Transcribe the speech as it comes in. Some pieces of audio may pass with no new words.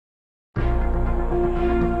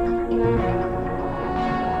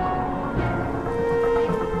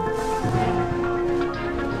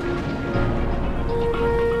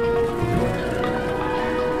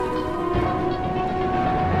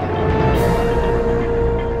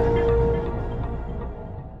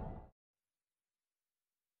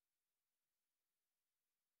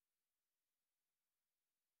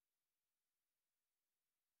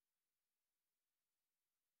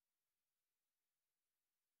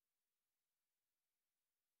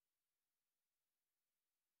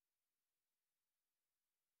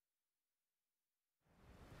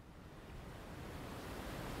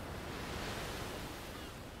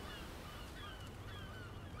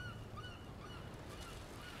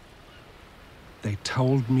They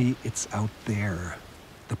told me it's out there,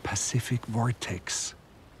 the Pacific vortex,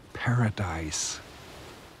 paradise.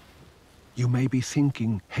 You may be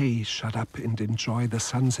thinking, hey, shut up and enjoy the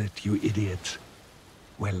sunset, you idiot.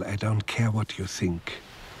 Well, I don't care what you think.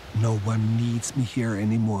 No one needs me here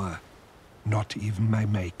anymore, not even my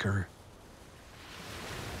maker.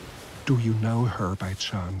 Do you know her by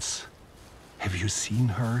chance? Have you seen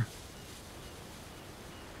her?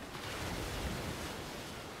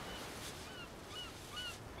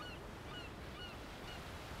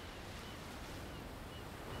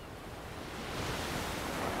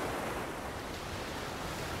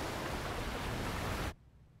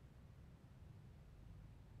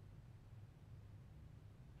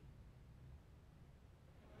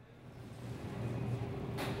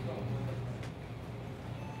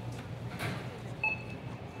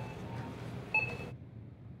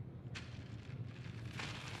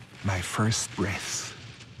 My first breath.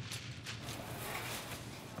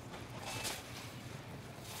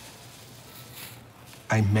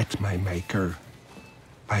 I met my maker.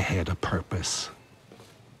 I had a purpose.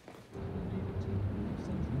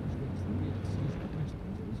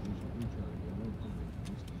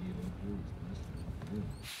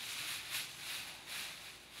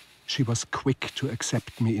 She was quick to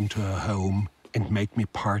accept me into her home and make me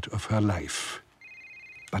part of her life.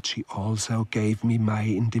 But she also gave me my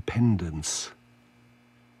independence.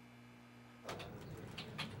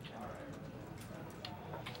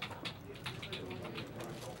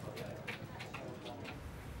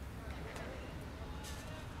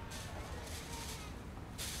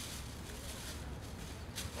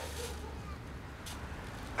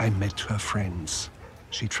 I met her friends.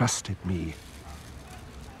 She trusted me.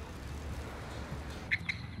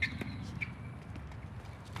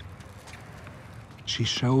 She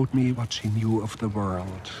showed me what she knew of the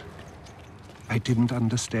world. I didn't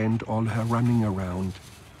understand all her running around,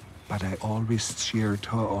 but I always cheered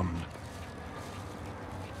her on.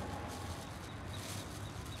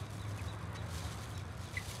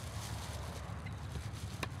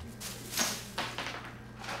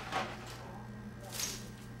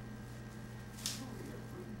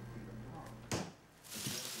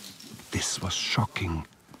 This was shocking.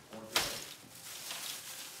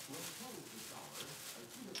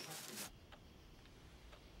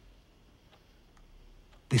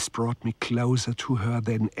 This brought me closer to her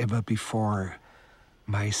than ever before.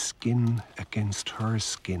 My skin against her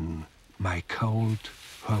skin, my cold,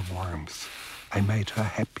 her warmth. I made her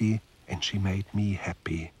happy and she made me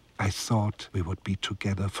happy. I thought we would be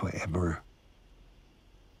together forever.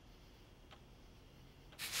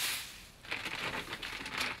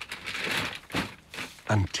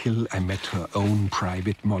 Until I met her own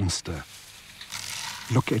private monster.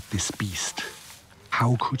 Look at this beast.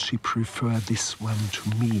 How could she prefer this one to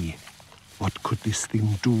me? What could this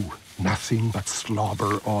thing do? Nothing but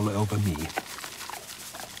slobber all over me.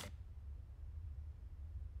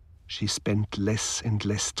 She spent less and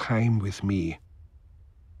less time with me.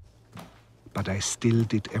 But I still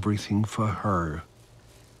did everything for her.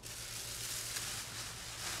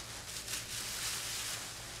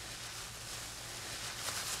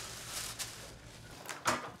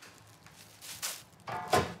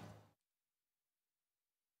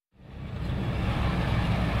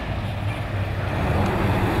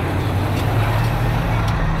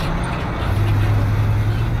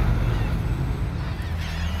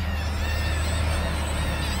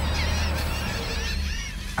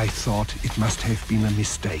 I thought it must have been a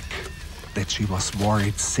mistake, that she was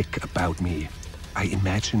worried sick about me. I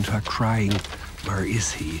imagined her crying, "Where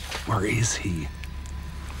is he? Where is he?"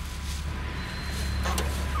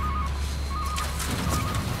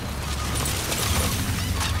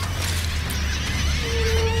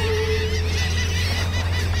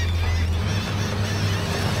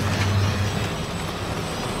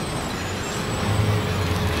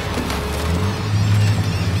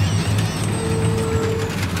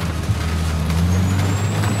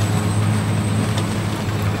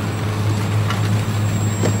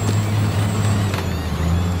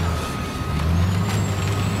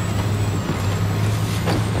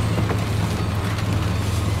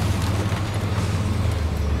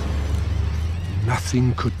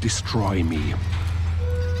 Nothing could destroy me.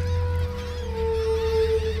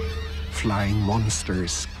 Flying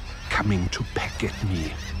monsters coming to peck at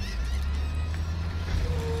me.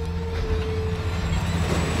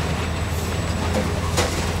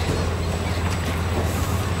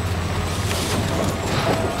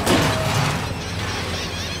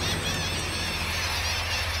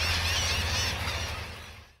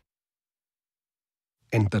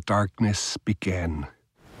 And the darkness began.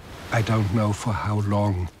 I don't know for how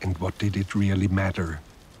long and what did it really matter.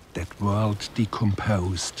 That world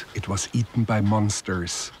decomposed. It was eaten by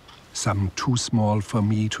monsters, some too small for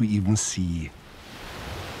me to even see.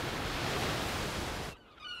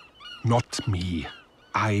 Not me.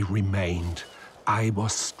 I remained. I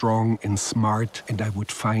was strong and smart, and I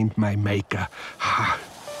would find my maker. Ha!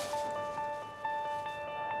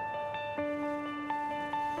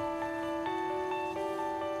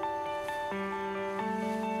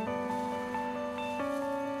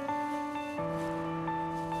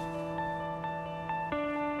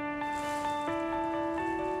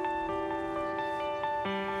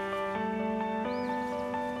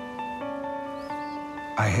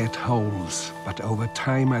 I had holes, but over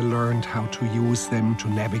time I learned how to use them to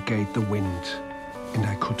navigate the wind, and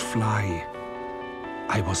I could fly.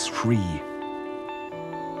 I was free.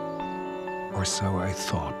 Or so I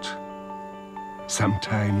thought.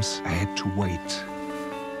 Sometimes I had to wait.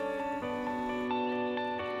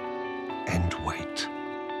 And wait.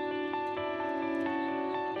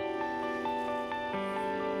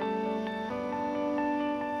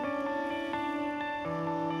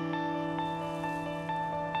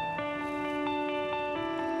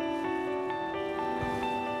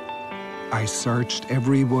 I searched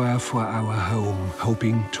everywhere for our home,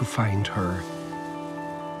 hoping to find her.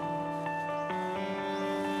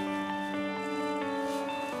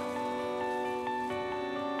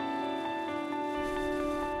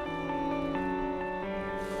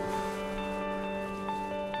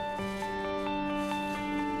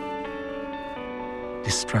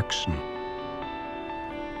 Destruction,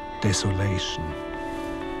 desolation.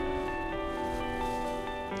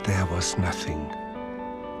 There was nothing.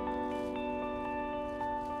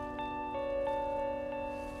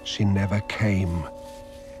 She never came.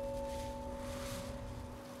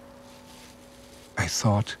 I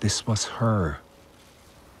thought this was her.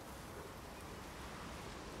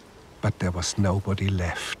 But there was nobody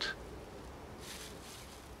left.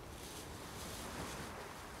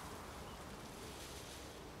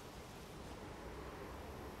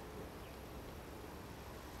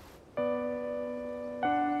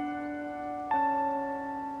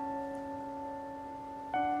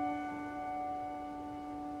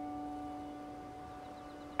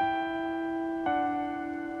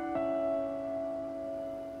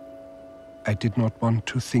 I did not want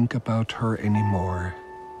to think about her anymore.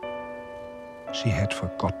 She had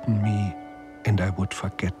forgotten me, and I would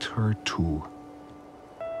forget her too.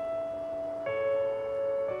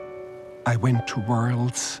 I went to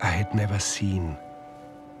worlds I had never seen.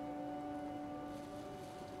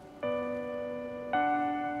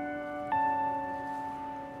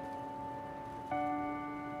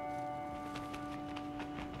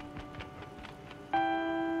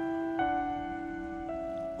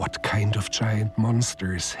 What kind of giant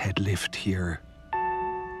monsters had lived here?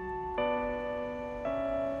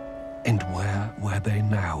 And where were they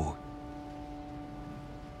now?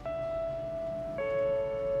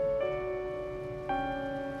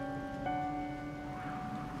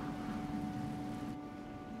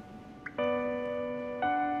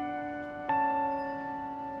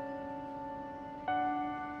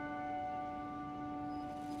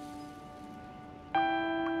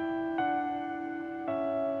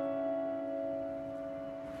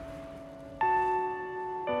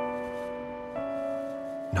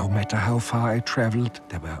 No matter how far I traveled,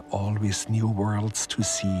 there were always new worlds to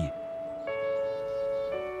see.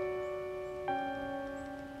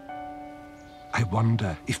 I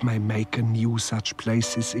wonder if my maker knew such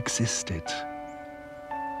places existed.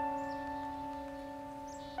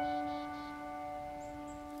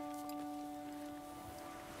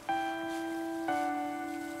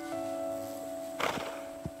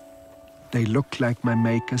 They look like my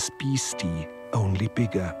maker's beastie, only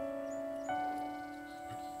bigger.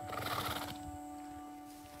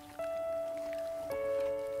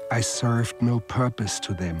 I served no purpose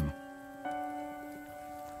to them.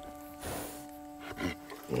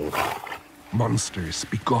 Monsters,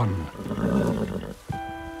 be gone.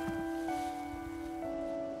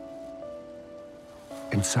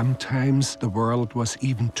 And sometimes the world was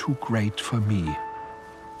even too great for me.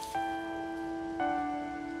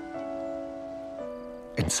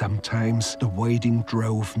 And sometimes the waiting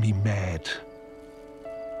drove me mad.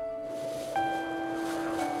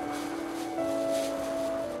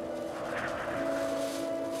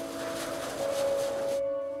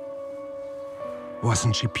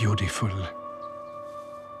 Wasn't she beautiful?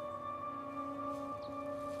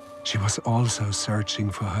 She was also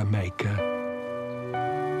searching for her maker.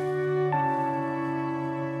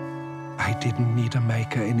 I didn't need a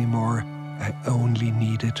maker anymore. I only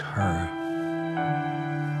needed her.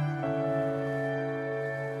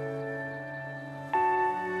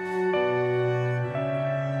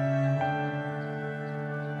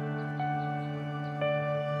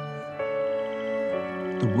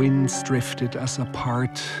 winds drifted us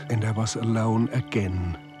apart, and I was alone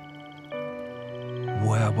again.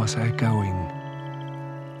 Where was I going?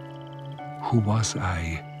 Who was I?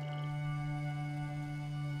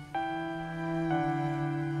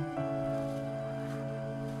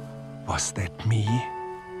 Was that me?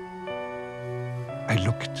 I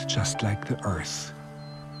looked just like the earth.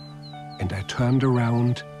 And I turned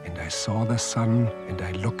around and I saw the sun, and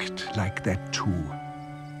I looked like that too.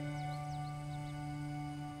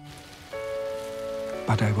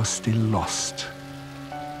 But I was still lost.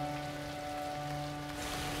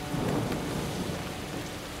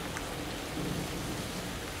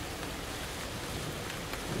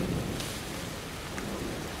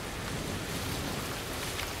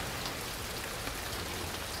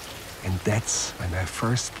 And that's when I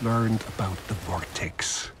first learned about the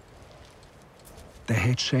vortex. They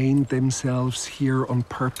had chained themselves here on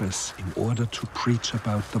purpose in order to preach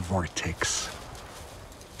about the vortex.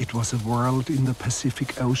 It was a world in the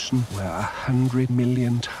Pacific Ocean where 100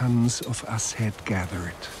 million tons of us had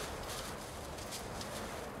gathered.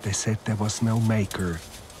 They said there was no maker.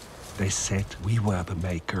 They said we were the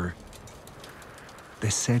maker. They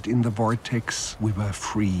said in the vortex we were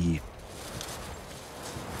free.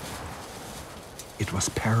 It was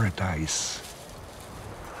paradise.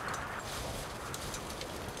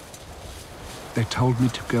 They told me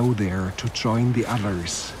to go there to join the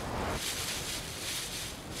others.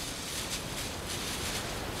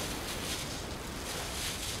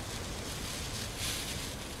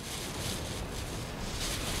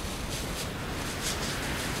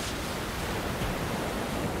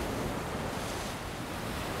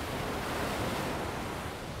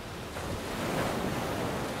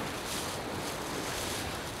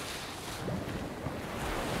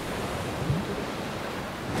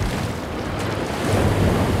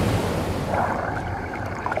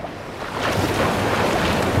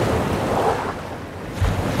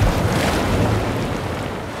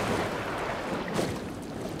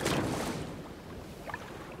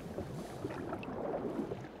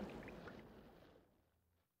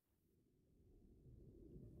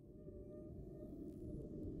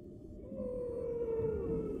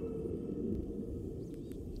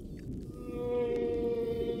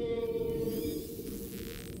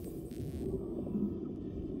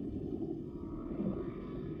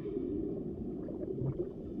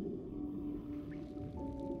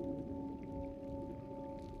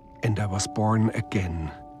 And I was born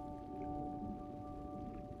again.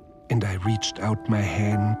 And I reached out my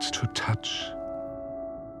hand to touch.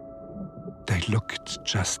 They looked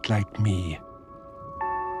just like me.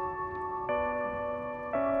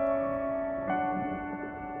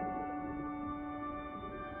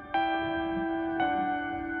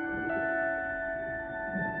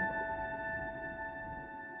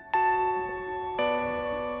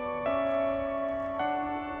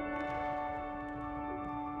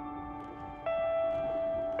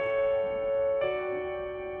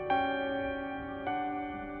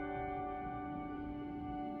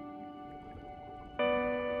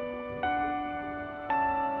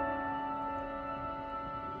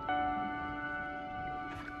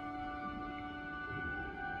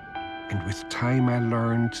 And with time I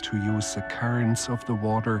learned to use the currents of the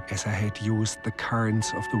water as I had used the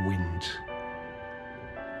currents of the wind.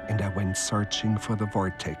 And I went searching for the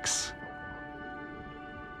vortex.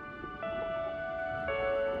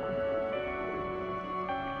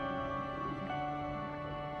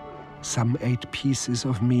 Some ate pieces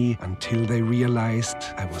of me until they realized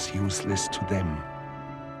I was useless to them.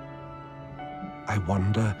 I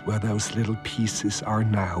wonder where those little pieces are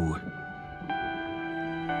now.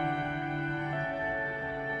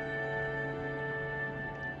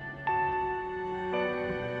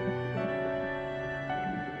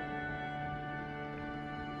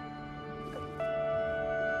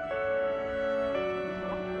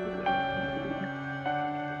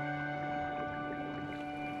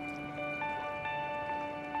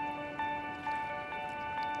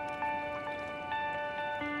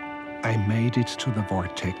 I made it to the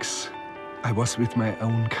vortex. I was with my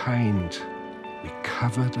own kind. We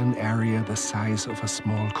covered an area the size of a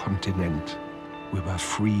small continent. We were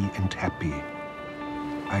free and happy.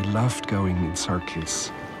 I loved going in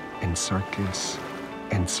circles, and circles,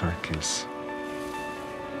 and circles.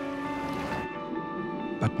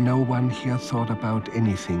 But no one here thought about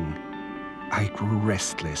anything. I grew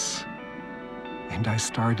restless, and I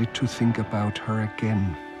started to think about her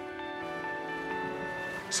again.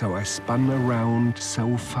 So I spun around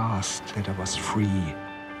so fast that I was free.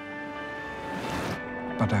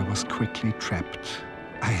 But I was quickly trapped.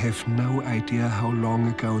 I have no idea how long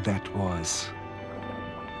ago that was.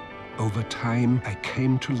 Over time, I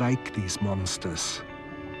came to like these monsters.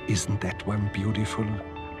 Isn't that one beautiful?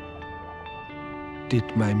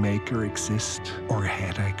 Did my maker exist, or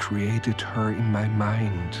had I created her in my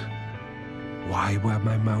mind? Why were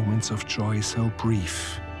my moments of joy so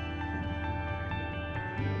brief?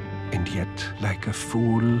 And yet, like a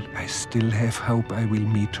fool, I still have hope I will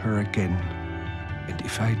meet her again. And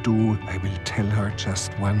if I do, I will tell her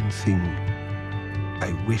just one thing.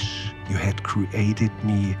 I wish you had created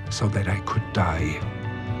me so that I could die.